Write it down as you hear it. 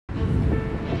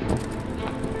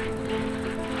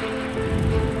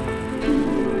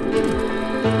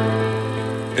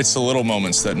It's the little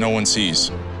moments that no one sees,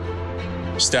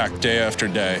 stacked day after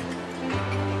day,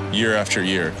 year after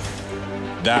year.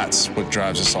 That's what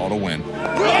drives us all to win.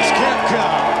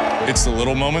 It's the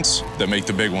little moments that make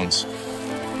the big ones.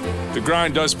 The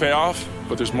grind does pay off,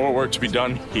 but there's more work to be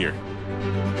done here.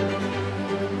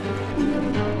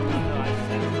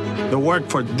 The work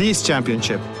for this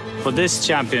championship. For this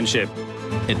championship.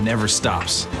 It never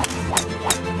stops.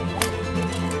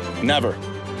 Never.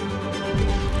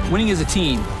 Winning as a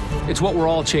team, it's what we're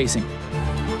all chasing.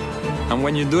 And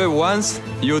when you do it once,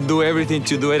 you'll do everything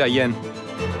to do it again.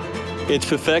 It's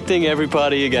perfecting every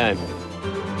part of your game.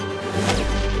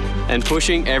 And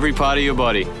pushing every part of your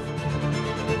body.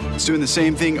 It's doing the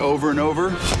same thing over and over,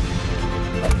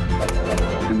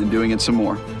 and then doing it some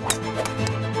more.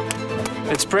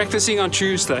 It's practicing on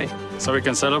Tuesday, so we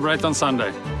can celebrate on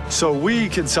Sunday. So we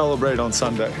can celebrate on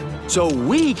Sunday. So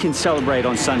we can celebrate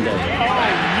on Sunday.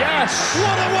 Yes!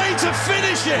 What a way to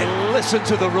finish it! Listen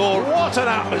to the roar. What an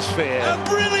atmosphere. A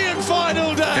brilliant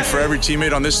final day. And for every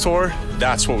teammate on this tour,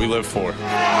 that's what we live for.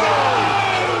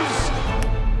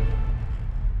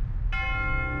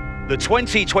 The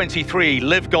 2023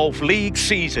 LIV Golf League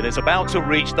season is about to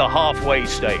reach the halfway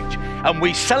stage, and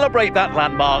we celebrate that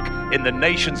landmark in the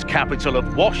nation's capital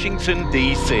of Washington,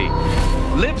 D.C.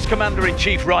 LIV's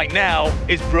commander-in-chief right now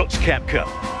is Brooks Koepka.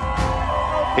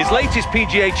 His latest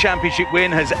PGA Championship win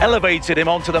has elevated him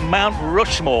onto the Mount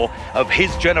Rushmore of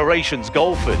his generation's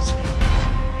golfers.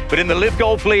 But in the LIV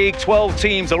Golf League, 12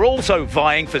 teams are also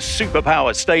vying for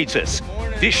superpower status.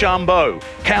 DeChambeau,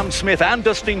 Cam Smith and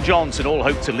Dustin Johnson all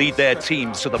hope to lead their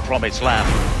teams to the promised land.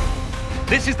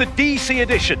 This is the DC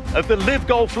edition of the LIV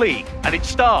Golf League, and it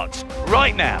starts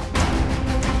right now.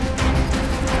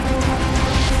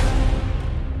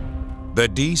 The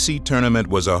DC tournament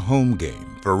was a home game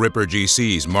for Ripper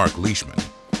GC's Mark Leishman.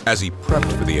 As he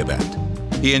prepped for the event,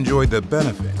 he enjoyed the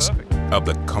benefits of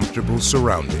the comfortable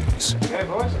surroundings. Okay,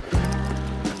 boys.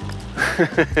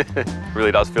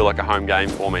 Really does feel like a home game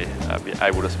for me. Be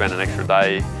able to spend an extra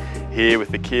day here with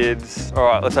the kids. All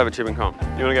right, let's have a chip and comp.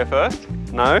 You want to go first?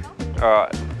 No? All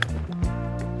right.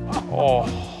 Oh,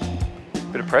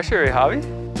 bit of pressure here, Harvey.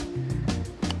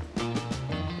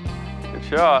 Good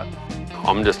shot.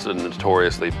 I'm just a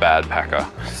notoriously bad packer.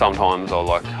 Sometimes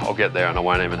I'll get there and I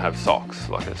won't even have socks.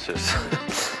 Like it's just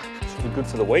good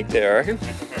for the week there, I reckon.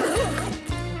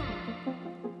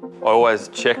 I always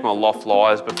check my loft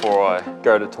lies before I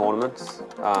go to tournaments,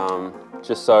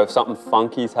 just so if something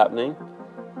funky is happening,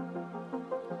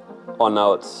 I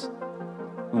know it's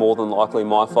more than likely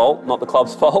my fault, not the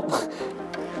club's fault.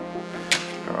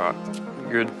 All right,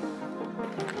 good.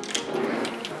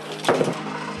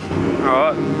 All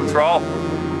right, let's roll.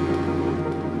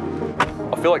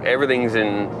 I feel like everything's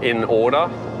in order.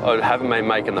 I haven't been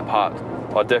making the putt.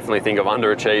 I definitely think I've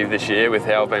underachieved this year with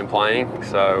how I've been playing,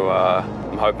 so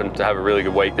I'm hoping to have a really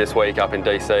good week this week up in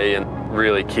DC and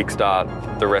really kickstart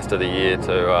the rest of the year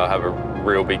to have a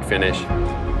real big finish.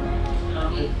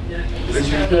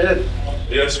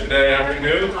 Yesterday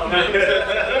afternoon.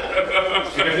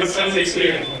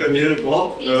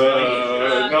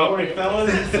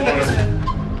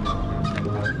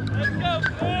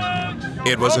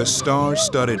 It was a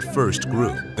star-studded first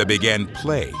group that began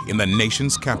play in the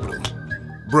nation's capital.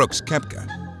 Brooks Koepka,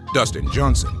 Dustin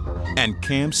Johnson, and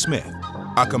Cam Smith,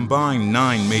 a combined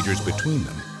 9 majors between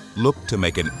them, looked to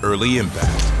make an early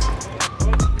impact.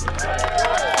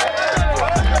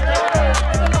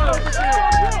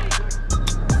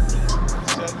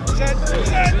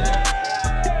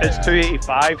 It's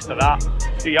 285 to that.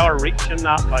 So you're reaching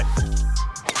that, like.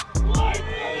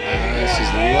 This is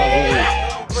lovely.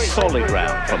 Solid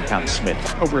round from Cam Smith.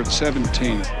 Over at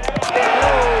 17.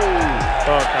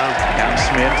 Cam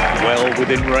Smith, well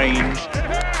within range.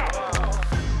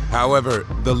 However,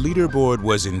 the leaderboard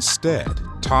was instead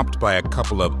topped by a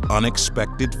couple of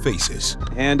unexpected faces.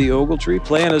 Andy Ogletree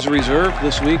playing as a reserve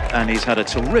this week. And he's had a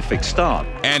terrific start.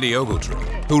 Andy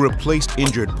Ogletree, who replaced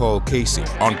injured Paul Casey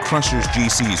on Crushers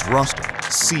GC's roster,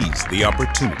 seized the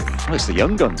opportunity. Well, it's the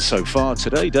young guns so far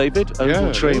today, David.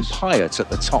 Ogletree and Pyatt at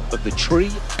the top of the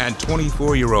tree. And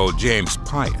 24-year-old James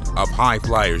Pyatt of High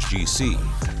Flyers GC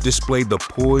displayed the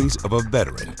poise of a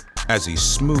veteran as he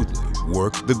smoothly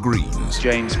worked the greens.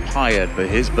 James Pyatt for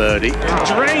his birdie.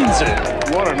 Drains it.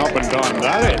 What an up and down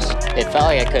that is. It felt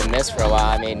like I couldn't miss for a while.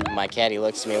 I mean, my caddy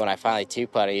looks at me when I finally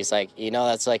two-putted. He's like, you know,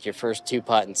 that's like your first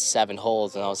two-putt in 7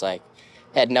 holes. And I was like,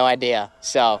 had no idea.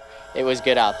 So it was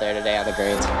good out there today on the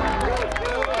greens.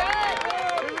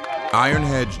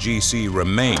 Ironheads GC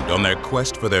remained on their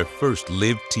quest for their first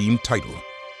LIV team title.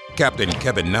 Captain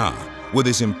Kevin Na with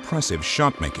his impressive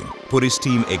shot making, put his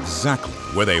team exactly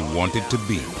where they wanted to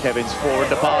be. Kevin's forward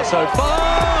to pass so far,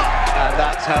 and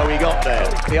that's how he got there.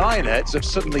 The Ironheads have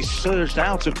suddenly surged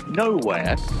out of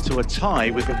nowhere to a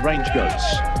tie with the Range Goats.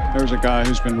 There's a guy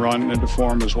who's been running into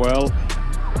form as well.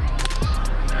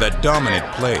 The dominant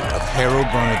play of Harold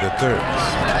Varner III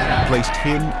placed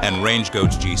him and Range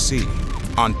Goats GC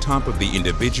on top of the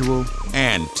individual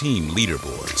and team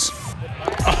leaderboards.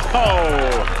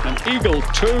 Oh, an eagle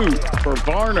 2 for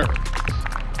Varner.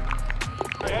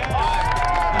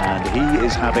 And he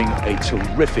is having a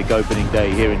terrific opening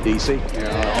day here in DC.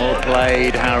 Well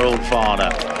played, Harold Varner.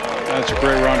 That's a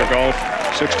great round of golf,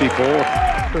 64.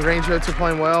 The Range Goats are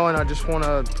playing well, and I just want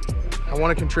to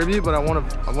contribute, but I want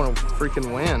to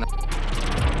freaking win.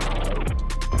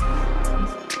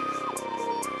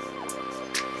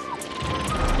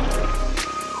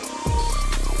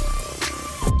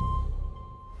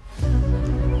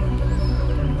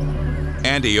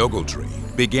 Andy Ogletree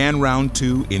began round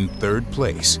 2 in 3rd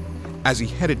place. As he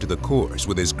headed to the course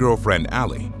with his girlfriend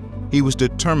Allie, he was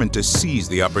determined to seize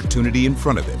the opportunity in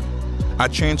front of him. A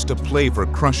chance to play for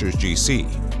Crushers GC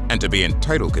and to be in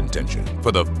title contention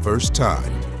for the first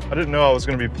time. I didn't know I was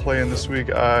going to be playing this week.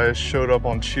 I showed up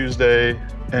on Tuesday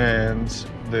and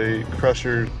the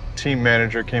Crusher team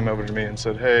manager came over to me and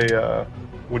said, hey,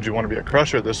 would you want to be a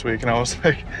Crusher this week? And I was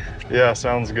like, yeah,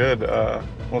 sounds good.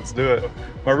 Let's do it.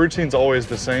 My routine's always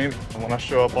the same. When I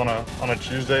show up on a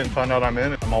Tuesday and find out I'm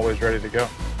in, I'm always ready to go.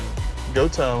 Go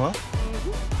time,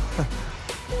 huh?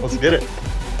 Let's get it.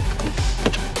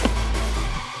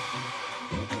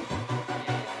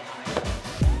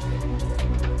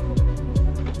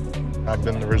 I've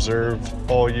been the reserve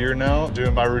all year now,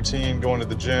 doing my routine, going to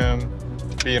the gym,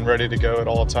 being ready to go at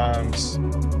all times.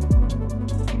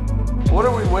 What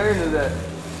are we wearing today?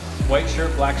 White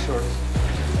shirt, black shorts.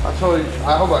 I told you,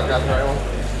 I hope I got the right one.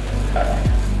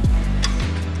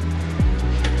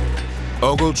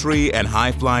 Ogletree and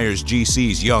High Flyers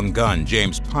GC's young gun,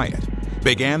 James Pyatt,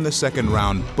 began the second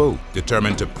round both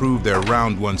determined to prove their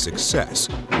round 1 success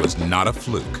was not a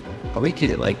fluke. We did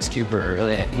it like super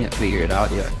early. I can't figure it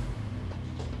out yet.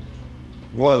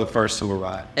 One of the first to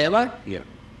arrive. Am I? Yeah.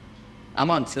 I'm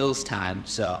on Phil's time,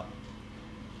 so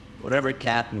whatever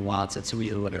Captain wants, that's who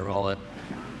we want to roll it.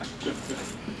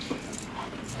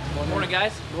 Morning,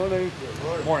 guys. Morning.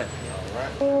 Morning.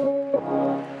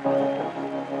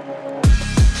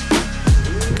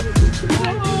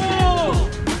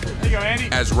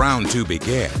 As round 2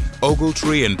 began,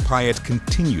 Ogletree and Pyatt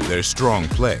continued their strong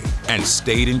play and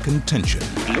stayed in contention.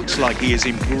 Looks like he is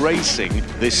embracing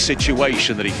this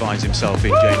situation that he finds himself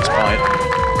in, James Pyatt.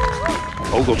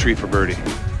 Ogletree for birdie.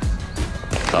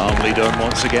 Calmly done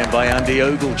once again by Andy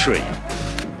Ogletree.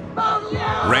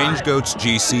 Range Goats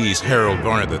GC's Harold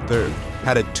Varner III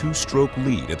had a 2-stroke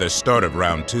lead at the start of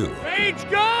round 2. Range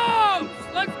Goats!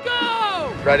 Let's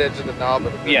go! Right edge of the knob.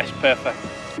 Yes, perfect.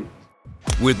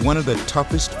 With one of the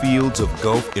toughest fields of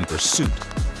golf in pursuit,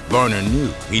 Varner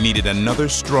knew he needed another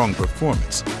strong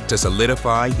performance to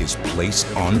solidify his place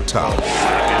on top.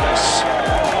 Fabulous.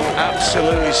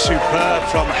 Absolutely superb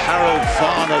from Harold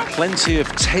Varner. Plenty of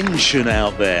tension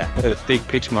out there. A big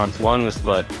pitch month. One was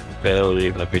but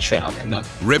barely the pitch out.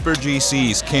 Ripper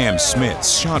GC's Cam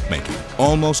Smith's shot making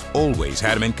almost always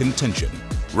had him in contention.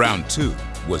 Round 2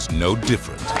 was no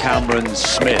different. Cameron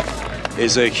Smith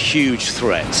is a huge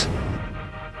threat.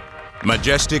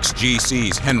 Majestic's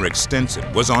GC's Henrik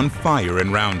Stenson was on fire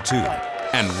in round 2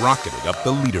 and rocketed up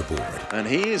the leaderboard. And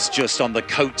he is just on the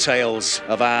coattails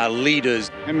of our leaders.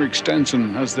 Henrik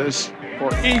Stenson has this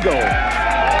for eagle.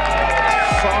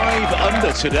 5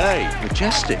 under today.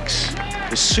 Majestic's,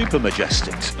 the Super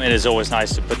Majestic's. It is always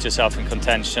nice to put yourself in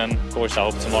contention. Of course, I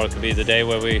hope tomorrow could be the day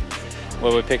where we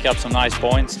pick up some nice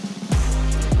points.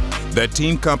 The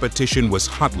team competition was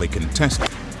hotly contested,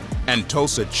 and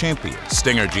Tulsa champion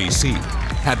Stinger GC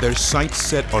had their sights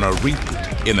set on a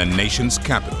repeat in the nation's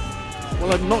capital.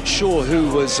 Well, I'm not sure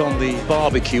who was on the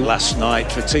barbecue last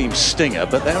night for Team Stinger,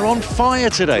 but they're on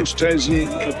fire today. Stesen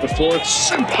at the fourth.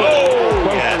 Simple. Oh,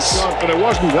 yes. Shot, but it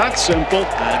wasn't that simple.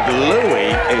 And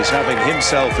Louis is having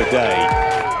himself a day.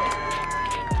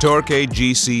 Torquay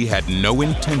GC had no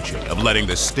intention of letting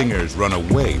the Stingers run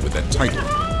away with the title.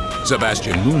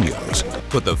 Sebastian Munoz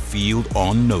put the field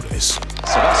on notice.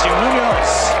 Sebastian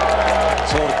Munoz.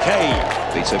 Torquay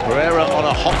beats Pereira on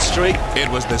a hot streak. It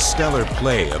was the stellar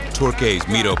play of Torquay's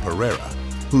Mito Pereira,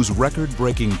 whose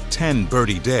record-breaking 10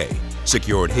 birdie day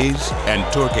secured his and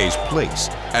Torquay's place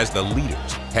as the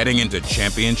leaders heading into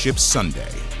Championship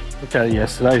Sunday. Okay,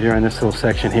 yesterday during this little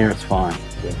section here, it's fine.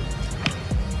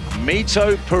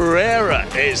 Mito Pereira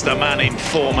is the man in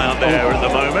form out there at the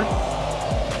moment.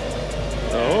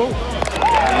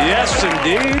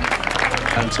 indeed.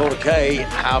 And Torquay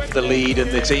have the lead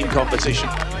in the team competition.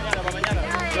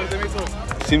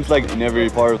 Seems like in every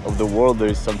part of the world there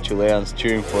is some Chileans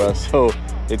cheering for us, so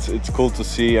it's cool to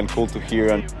see and cool to hear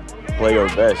and play our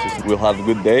best. We'll have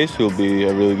good days, it'll be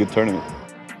a really good tournament.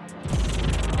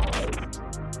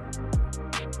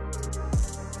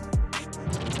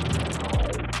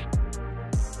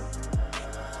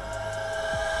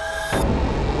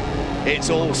 It's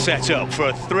all set up for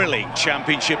a thrilling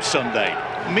Championship Sunday.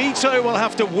 Mito will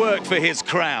have to work for his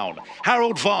crown.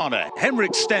 Harold Varner,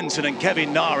 Henrik Stenson and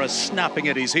Kevin Nara snapping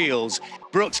at his heels.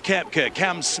 Brooks Koepka,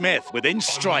 Cam Smith within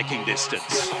striking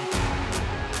distance.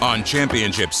 On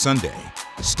Championship Sunday,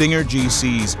 Stinger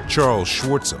GC's Charles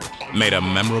Schwartzel made a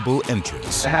memorable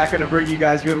entrance. How can I bring you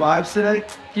guys good vibes today?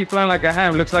 Keep playing like a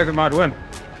ham. Looks like we might win.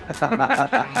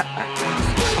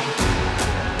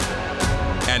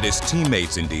 And his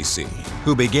teammates in DC,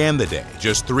 who began the day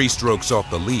just 3 strokes off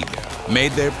the lead,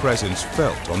 made their presence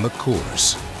felt on the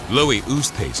course. Louis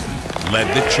Oosthuizen led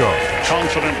the charge.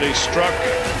 Confidently struck.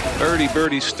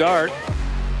 Birdie start.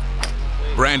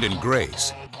 Brandon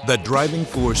Grace, the driving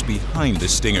force behind the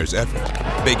Stingers' effort,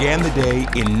 began the day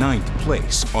in 9th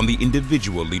place on the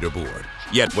individual leaderboard.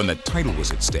 Yet when the title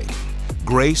was at stake,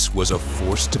 Grace was a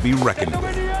force to be reckoned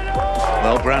with.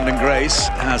 Well, Brandon Grace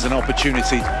has an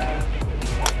opportunity.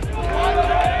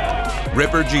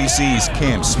 Ripper GC's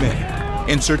Cam Smith,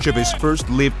 in search of his first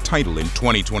LIV title in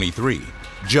 2023,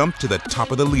 jumped to the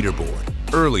top of the leaderboard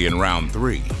early in round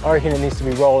 3. I reckon it needs to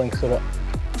be rolling sort of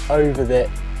over that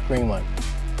green one.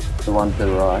 The one to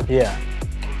the right? Yeah.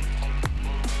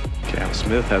 Cam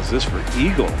Smith has this for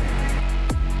eagle.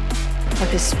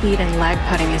 With his speed and lag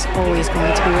putting is always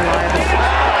going to be reliable.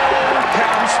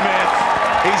 Cam Smith,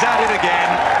 he's at it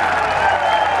again.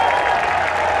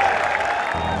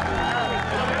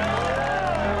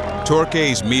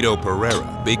 Torquay's Mito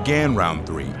Pereira began round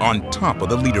 3 on top of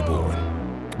the leaderboard,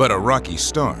 but a rocky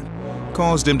start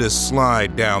caused him to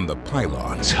slide down the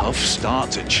pylon. Tough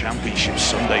start to Championship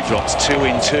Sunday, drops 2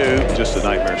 in 2. Just a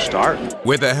nightmare start.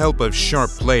 With the help of sharp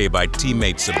play by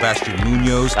teammate Sebastian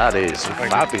Munoz, That is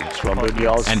fabulous from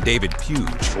Munoz. and David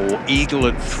Puge, For eagle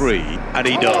at 3, and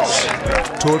he does.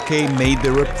 Torquay made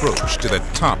their approach to the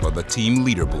top of the team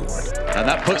leaderboard. And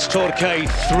that puts Torquay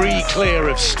 3 clear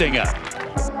of Stinger.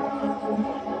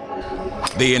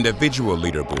 The individual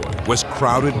leaderboard was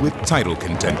crowded with title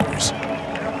contenders.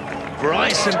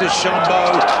 Bryson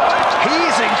DeChambeau,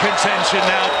 he's in contention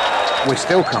now. We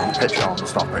still can't pitch on and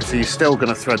stop it, so you're still going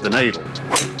to thread the needle.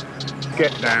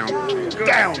 Get down.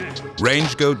 Down!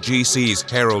 Range Goat GC's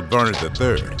Harold Varner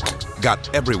III got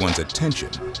everyone's attention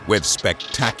with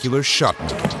spectacular shot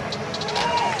making. Spin to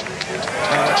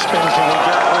the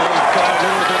gap, he's got a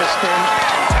little bit of spin.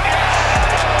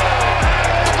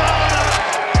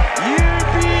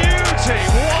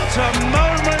 What a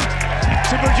moment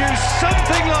to produce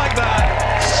something like that.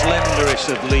 Slenderest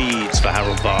of leads for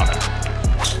Harold Varner.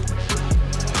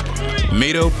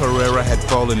 Mito Pereira had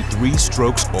fallen 3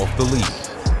 strokes off the lead.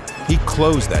 He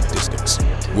closed that distance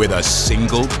with a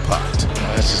single putt.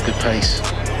 Oh, this is good pace. Oh,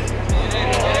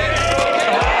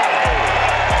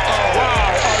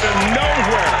 wow, out of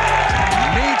nowhere.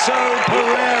 Mito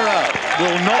Pereira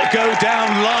will not go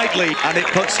down lightly, and it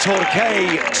puts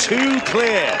Torquay 2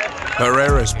 clear.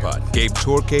 Pereira's putt gave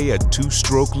Torquay a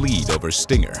 2-stroke lead over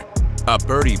Stinger. A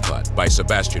birdie putt by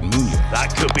Sebastian Munoz.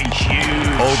 That could be huge.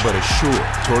 All but assured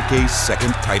Torquay's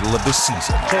 2nd title of the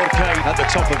season. Torquay at the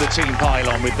top of the team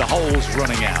pylon with the holes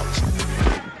running out.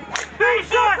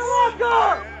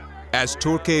 As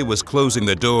Torquay was closing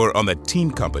the door on the team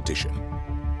competition,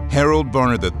 Harold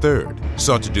Varner III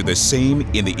sought to do the same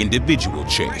in the individual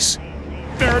chase.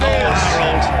 There it is.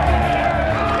 Harold.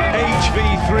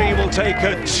 HV3 will take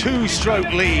a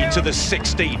 2-stroke lead to the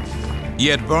 16th.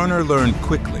 Yet Varner learned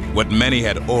quickly what many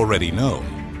had already known.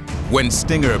 When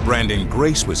Stinger Brandon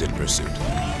Grace was in pursuit,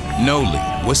 no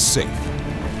lead was safe.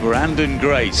 Brandon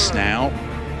Grace now.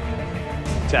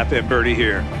 Tap that birdie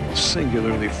here.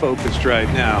 Singularly focused right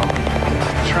now.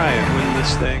 Try and win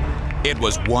this thing. It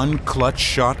was one clutch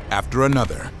shot after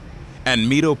another, and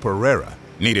Mito Pereira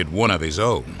needed one of his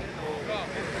own.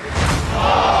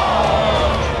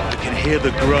 You can hear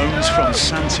the groans from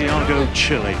Santiago,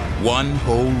 Chile. 1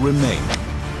 hole remained.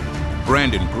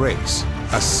 Brandon Grace,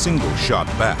 a single shot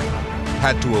back,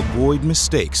 had to avoid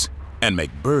mistakes and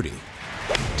make birdie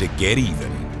to get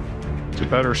even. It's a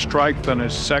better strike than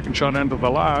his 2nd shot into the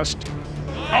last.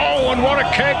 Oh, and what a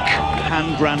kick!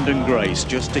 Can Brandon Grace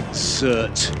just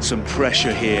exert some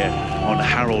pressure here on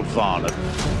Harold Varner?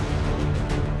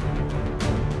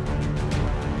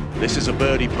 This is a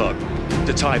birdie putt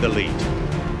to tie the lead.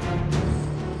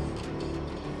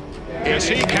 Yes,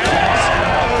 he counts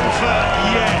over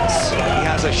yet. He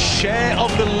has a share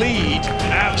of the lead.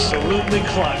 Absolutely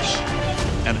clutch.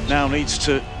 And it now needs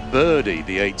to birdie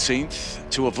the 18th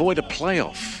to avoid a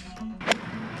playoff.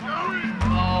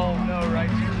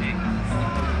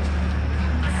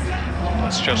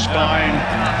 That's just fine.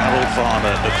 Harold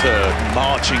Varner, the third,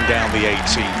 marching down the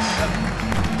 18th.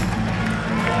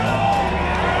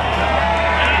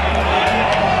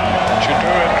 Should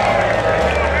do it.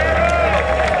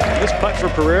 This putt for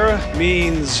Pereira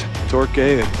means Torque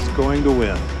is going to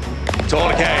win.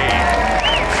 Torque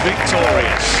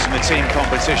victorious in the team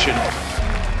competition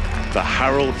for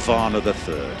Harold Varner the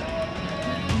third.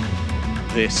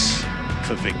 This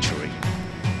for victory.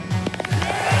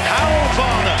 Harold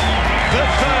Varner the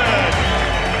third,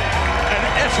 an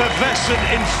effervescent,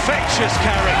 infectious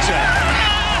character.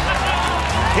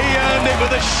 He earned it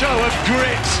with a show of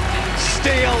grit,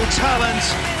 steel, talent,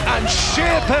 and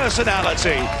sheer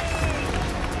personality.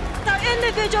 Our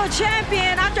individual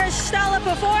champion after a stellar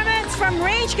performance from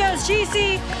Range Coast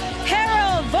GC,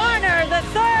 Harold Varner the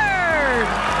third.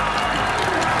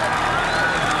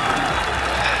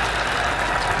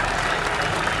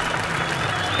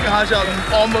 Gosh, I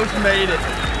almost made it.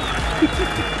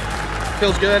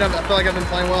 Feels good. I feel like I've been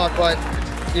playing well, but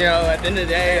you know, at the end of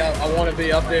the day, I want to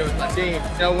be up there with my team.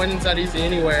 You know, winning's not easy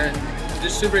anywhere, and I'm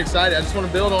just super excited. I just want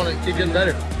to build on it, keep getting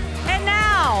better. And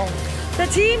now, the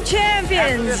team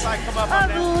champions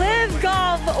of LIV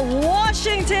Golf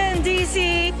Washington,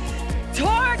 D.C.,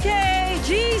 Torque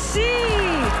GC.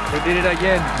 We did it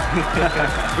again.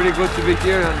 Pretty good to be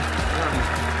here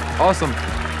and awesome.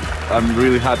 I'm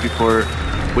really happy for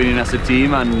winning as a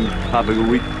team and have a good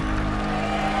week.